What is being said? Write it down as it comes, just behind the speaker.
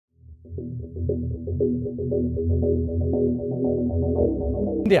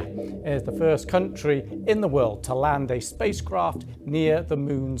India is the first country in the world to land a spacecraft near the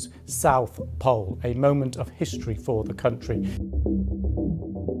moon's south pole, a moment of history for the country.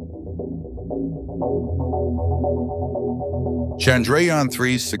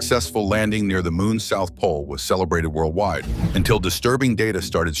 Chandrayaan-3's successful landing near the moon's south pole was celebrated worldwide until disturbing data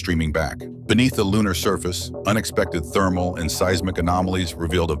started streaming back. Beneath the lunar surface, unexpected thermal and seismic anomalies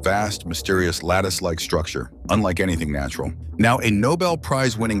revealed a vast, mysterious lattice-like structure, unlike anything natural. Now, a Nobel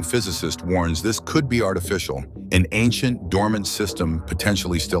Prize-winning physicist warns this could be artificial, an ancient, dormant system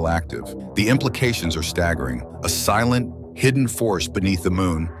potentially still active. The implications are staggering. A silent, hidden force beneath the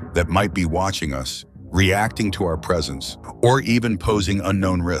moon that might be watching us, reacting to our presence, or even posing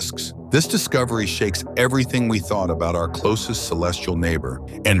unknown risks. This discovery shakes everything we thought about our closest celestial neighbor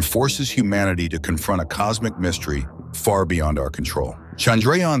and forces humanity to confront a cosmic mystery far beyond our control.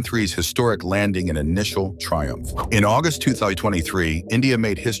 Chandrayaan-3's historic landing an initial triumph. In August 2023, India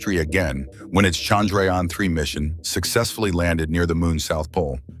made history again when its Chandrayaan-3 mission successfully landed near the moon's south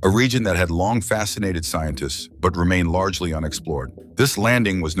pole, a region that had long fascinated scientists but remained largely unexplored. This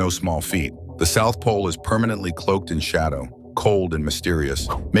landing was no small feat. The South Pole is permanently cloaked in shadow, cold and mysterious,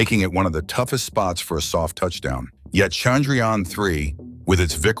 making it one of the toughest spots for a soft touchdown. Yet Chandrayaan-3, with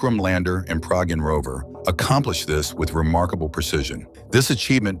its Vikram lander and Pragyan rover, accomplished this with remarkable precision. This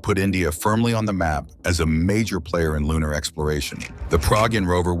achievement put India firmly on the map as a major player in lunar exploration. The Pragyan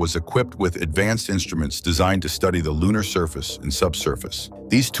rover was equipped with advanced instruments designed to study the lunar surface and subsurface.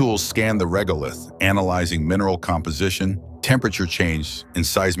 These tools scanned the regolith, analyzing mineral composition, temperature change, and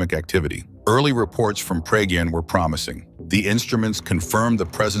seismic activity. Early reports from Pragyan were promising. The instruments confirmed the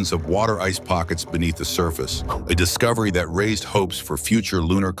presence of water ice pockets beneath the surface, a discovery that raised hopes for future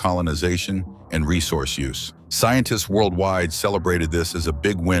lunar colonization and resource use. Scientists worldwide celebrated this as a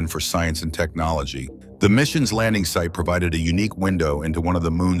big win for science and technology. The mission's landing site provided a unique window into one of the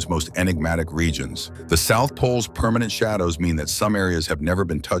moon's most enigmatic regions. The South Pole's permanent shadows mean that some areas have never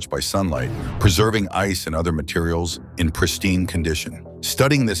been touched by sunlight, preserving ice and other materials in pristine condition.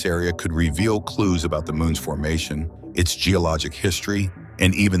 Studying this area could reveal clues about the moon's formation, its geologic history,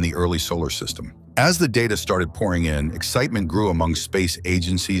 and even the early solar system. As the data started pouring in, excitement grew among space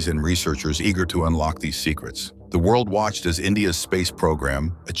agencies and researchers eager to unlock these secrets. The world watched as India's space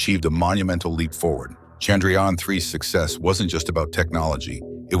program achieved a monumental leap forward. Chandrayaan-3's success wasn't just about technology,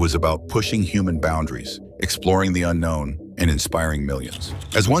 it was about pushing human boundaries, exploring the unknown, and inspiring millions.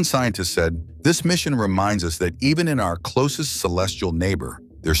 As one scientist said, this mission reminds us that even in our closest celestial neighbor,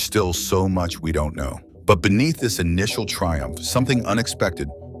 there's still so much we don't know. But beneath this initial triumph, something unexpected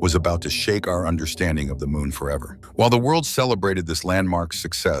was about to shake our understanding of the moon forever. While the world celebrated this landmark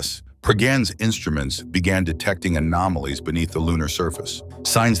success, Pragyan's instruments began detecting anomalies beneath the lunar surface,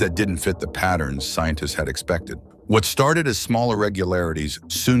 signs that didn't fit the patterns scientists had expected. What started as small irregularities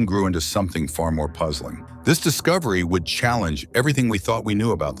soon grew into something far more puzzling. This discovery would challenge everything we thought we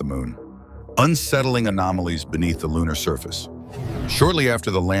knew about the moon. Unsettling anomalies beneath the lunar surface. Shortly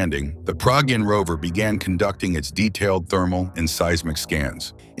after the landing, the Pragyan rover began conducting its detailed thermal and seismic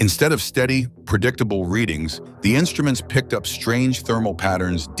scans. Instead of steady, predictable readings, the instruments picked up strange thermal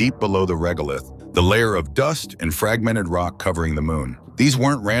patterns deep below the regolith, the layer of dust and fragmented rock covering the moon. These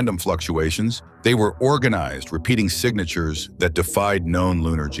weren't random fluctuations, they were organized, repeating signatures that defied known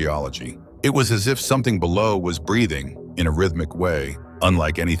lunar geology. It was as if something below was breathing in a rhythmic way,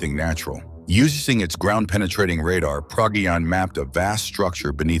 unlike anything natural. Using its ground-penetrating radar, Pragyan mapped a vast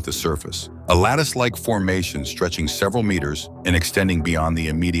structure beneath the surface, a lattice-like formation stretching several meters and extending beyond the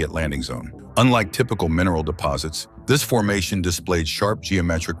immediate landing zone. Unlike typical mineral deposits, this formation displayed sharp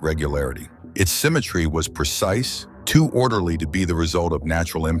geometric regularity. Its symmetry was precise, too orderly to be the result of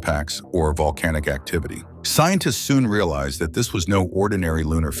natural impacts or volcanic activity. Scientists soon realized that this was no ordinary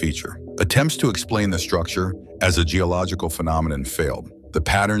lunar feature. Attempts to explain the structure as a geological phenomenon failed. The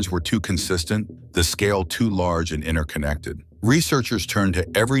patterns were too consistent, the scale too large and interconnected. Researchers turned to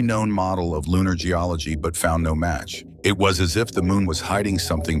every known model of lunar geology but found no match. It was as if the moon was hiding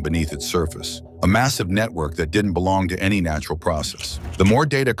something beneath its surface, a massive network that didn't belong to any natural process. The more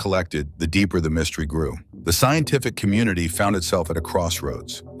data collected, the deeper the mystery grew. The scientific community found itself at a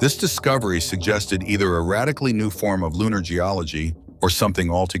crossroads. This discovery suggested either a radically new form of lunar geology or something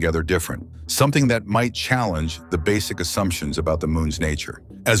altogether different, something that might challenge the basic assumptions about the moon's nature.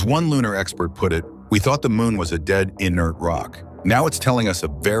 As one lunar expert put it, we thought the moon was a dead, inert rock. Now it's telling us a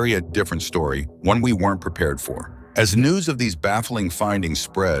very different story, one we weren't prepared for. As news of these baffling findings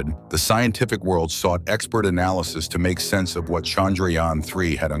spread, the scientific world sought expert analysis to make sense of what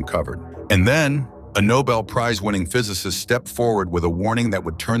Chandrayaan-3 had uncovered. And then, A Nobel Prize-winning physicist stepped forward with a warning that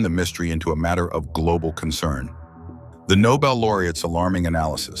would turn the mystery into a matter of global concern. The Nobel laureate's alarming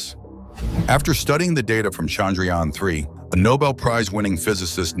analysis. After studying the data from Chandrayaan-3, a Nobel Prize-winning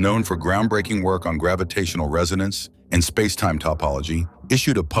physicist known for groundbreaking work on gravitational resonance and space-time topology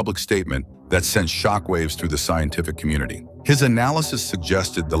issued a public statement that sent shockwaves through the scientific community. His analysis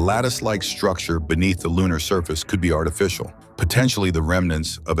suggested the lattice-like structure beneath the lunar surface could be artificial, potentially the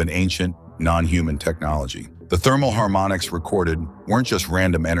remnants of an ancient, non-human technology. The thermal harmonics recorded weren't just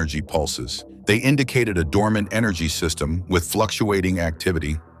random energy pulses. They indicated a dormant energy system with fluctuating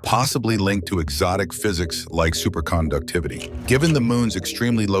activity, possibly linked to exotic physics like superconductivity. Given the moon's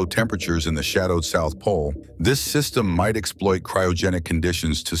extremely low temperatures in the shadowed South Pole, this system might exploit cryogenic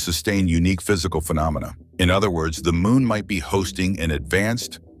conditions to sustain unique physical phenomena. In other words, the moon might be hosting an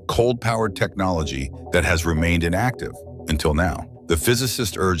advanced, cold-powered technology that has remained inactive until now. The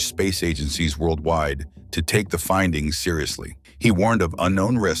physicist urged space agencies worldwide to take the findings seriously. He warned of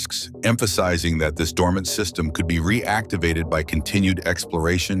unknown risks, emphasizing that this dormant system could be reactivated by continued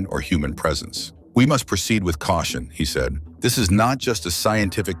exploration or human presence. "We must proceed with caution," he said. "This is not just a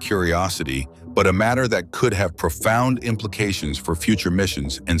scientific curiosity, but a matter that could have profound implications for future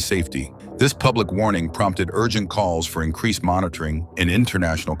missions and safety." This public warning prompted urgent calls for increased monitoring and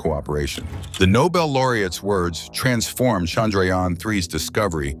international cooperation. The Nobel laureate's words transformed Chandrayaan-3's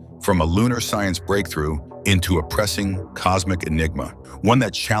discovery from a lunar science breakthrough into a pressing cosmic enigma, one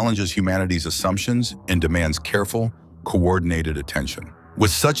that challenges humanity's assumptions and demands careful, coordinated attention. With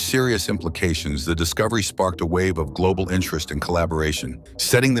such serious implications, the discovery sparked a wave of global interest and collaboration,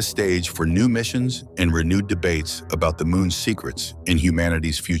 setting the stage for new missions and renewed debates about the moon's secrets in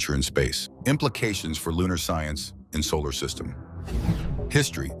humanity's future in space. Implications for lunar science and solar system.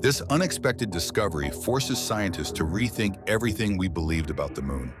 History. This unexpected discovery forces scientists to rethink everything we believed about the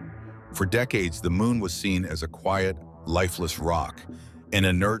moon. For decades, the moon was seen as a quiet, lifeless rock, an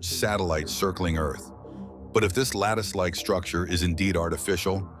inert satellite circling Earth. But if this lattice-like structure is indeed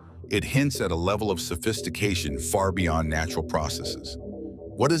artificial, it hints at a level of sophistication far beyond natural processes.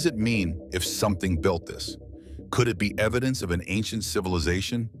 What does it mean if something built this? Could it be evidence of an ancient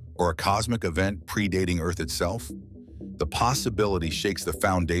civilization or a cosmic event predating Earth itself? The possibility shakes the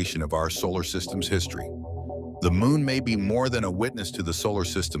foundation of our solar system's history. The moon may be more than a witness to the solar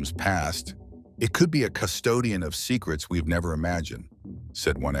system's past. It could be a custodian of secrets we've never imagined,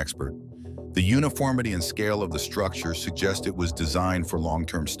 said one expert. The uniformity and scale of the structure suggest it was designed for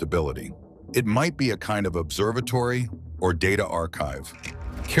long-term stability. It might be a kind of observatory or data archive,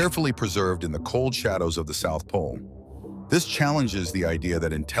 carefully preserved in the cold shadows of the South Pole. This challenges the idea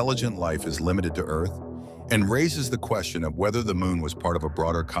that intelligent life is limited to Earth and raises the question of whether the moon was part of a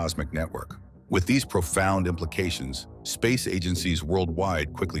broader cosmic network. With these profound implications, space agencies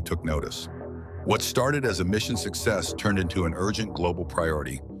worldwide quickly took notice. What started as a mission success turned into an urgent global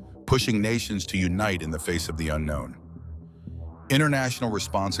priority, pushing nations to unite in the face of the unknown. International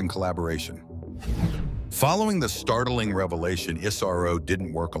response and collaboration. Following the startling revelation, ISRO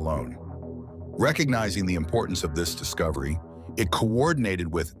didn't work alone. Recognizing the importance of this discovery, it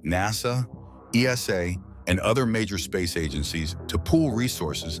coordinated with NASA, ESA, and other major space agencies to pool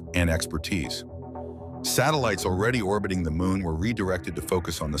resources and expertise. Satellites already orbiting the moon were redirected to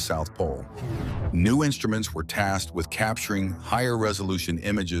focus on the South Pole. New instruments were tasked with capturing higher resolution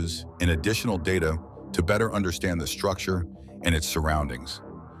images and additional data to better understand the structure and its surroundings.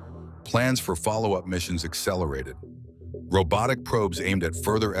 Plans for follow-up missions accelerated. Robotic probes aimed at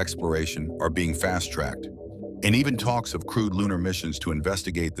further exploration are being fast-tracked, and even talks of crewed lunar missions to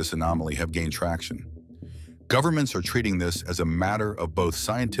investigate this anomaly have gained traction. Governments are treating this as a matter of both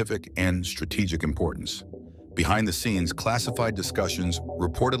scientific and strategic importance. Behind the scenes, classified discussions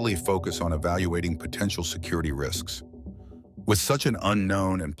reportedly focus on evaluating potential security risks. With such an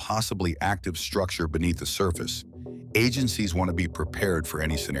unknown and possibly active structure beneath the surface, agencies want to be prepared for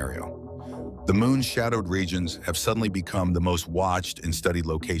any scenario. The moon's shadowed regions have suddenly become the most watched and studied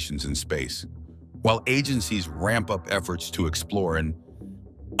locations in space. While agencies ramp up efforts to explore and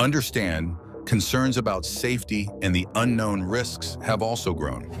understand, concerns about safety and the unknown risks have also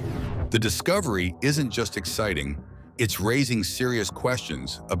grown. The discovery isn't just exciting, it's raising serious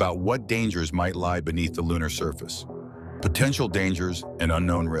questions about what dangers might lie beneath the lunar surface. Potential dangers and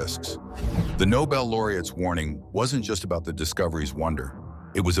unknown risks. The Nobel laureate's warning wasn't just about the discovery's wonder,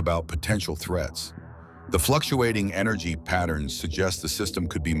 it was about potential threats. The fluctuating energy patterns suggest the system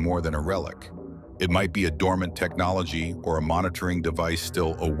could be more than a relic. It might be a dormant technology or a monitoring device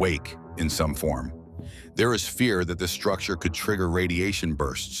still awake in some form. There is fear that this structure could trigger radiation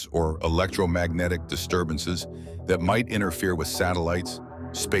bursts or electromagnetic disturbances that might interfere with satellites,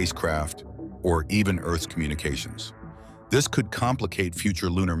 spacecraft, or even Earth's communications. This could complicate future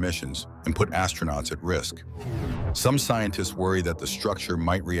lunar missions and put astronauts at risk. Some scientists worry that the structure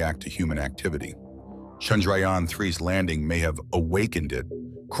might react to human activity. Chandrayaan-3's landing may have awakened it,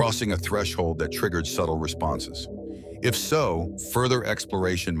 crossing a threshold that triggered subtle responses. If so, further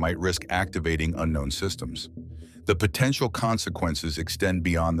exploration might risk activating unknown systems. The potential consequences extend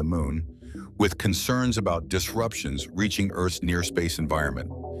beyond the moon, with concerns about disruptions reaching Earth's near-space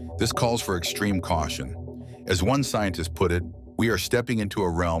environment. This calls for extreme caution. As one scientist put it, we are stepping into a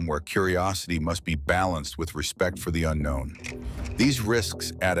realm where curiosity must be balanced with respect for the unknown. These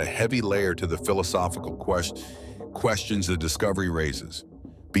risks add a heavy layer to the philosophical questions the discovery raises.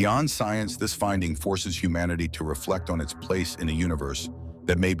 Beyond science, this finding forces humanity to reflect on its place in a universe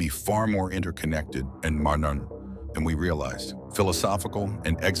that may be far more interconnected and modern than we realized. Philosophical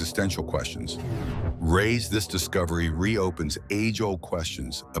and existential questions this discovery reopens age-old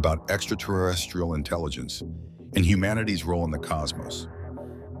questions about extraterrestrial intelligence and humanity's role in the cosmos.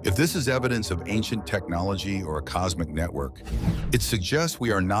 If this is evidence of ancient technology or a cosmic network, it suggests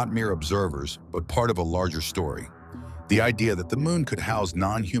we are not mere observers, but part of a larger story. The idea that the moon could house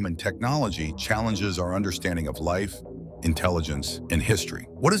non-human technology challenges our understanding of life, intelligence, and history.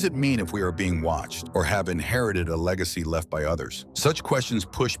 What does it mean if we are being watched or have inherited a legacy left by others? Such questions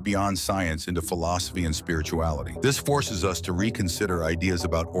push beyond science into philosophy and spirituality. This forces us to reconsider ideas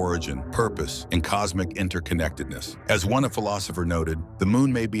about origin, purpose, and cosmic interconnectedness. As one philosopher noted, the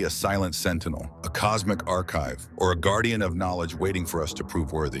moon may be a silent sentinel, a cosmic archive, or a guardian of knowledge waiting for us to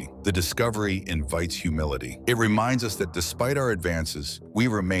prove worthy. The discovery invites humility. It reminds us that despite our advances, we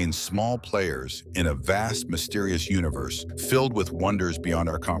remain small players in a vast, mysterious universe filled with wonders beyond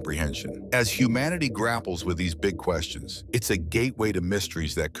our comprehension. As humanity grapples with these big questions, it's a gateway to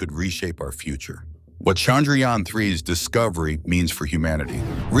mysteries that could reshape our future. What Chandrayaan-3's discovery means for humanity.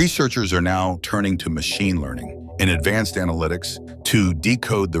 Researchers are now turning to machine learning and advanced analytics to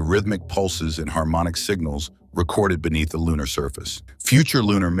decode the rhythmic pulses and harmonic signals recorded beneath the lunar surface. Future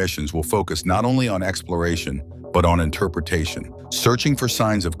lunar missions will focus not only on exploration, but on interpretation, searching for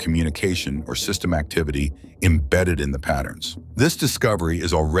signs of communication or system activity embedded in the patterns. This discovery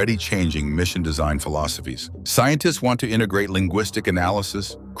is already changing mission design philosophies. Scientists want to integrate linguistic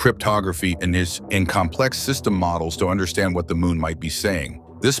analysis, cryptography, and complex system models to understand what the moon might be saying.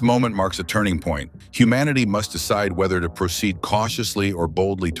 This moment marks a turning point. Humanity must decide whether to proceed cautiously or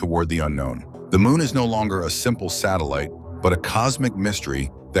boldly toward the unknown. The moon is no longer a simple satellite, but a cosmic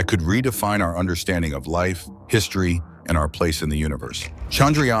mystery that could redefine our understanding of life, history, and our place in the universe.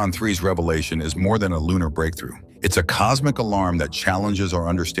 Chandrayaan-3's revelation is more than a lunar breakthrough. It's a cosmic alarm that challenges our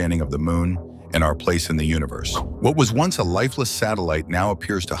understanding of the moon and our place in the universe. What was once a lifeless satellite now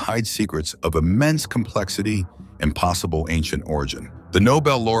appears to hide secrets of immense complexity and possible ancient origin. The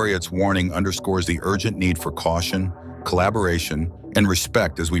Nobel laureate's warning underscores the urgent need for caution, collaboration, and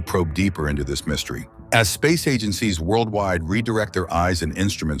respect as we probe deeper into this mystery. As space agencies worldwide redirect their eyes and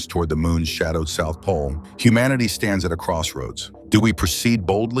instruments toward the moon's shadowed South Pole, humanity stands at a crossroads. Do we proceed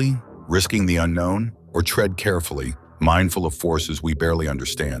boldly, risking the unknown, or tread carefully, mindful of forces we barely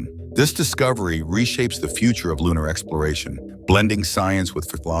understand? This discovery reshapes the future of lunar exploration, blending science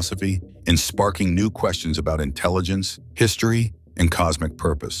with philosophy and sparking new questions about intelligence, history, and cosmic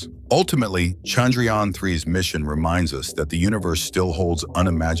purpose. Ultimately, Chandrayaan-3's mission reminds us that the universe still holds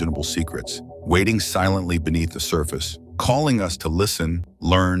unimaginable secrets, waiting silently beneath the surface, calling us to listen,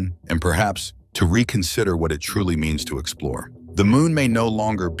 learn, and perhaps to reconsider what it truly means to explore. The moon may no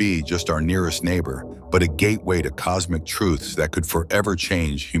longer be just our nearest neighbor, but a gateway to cosmic truths that could forever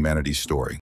change humanity's story.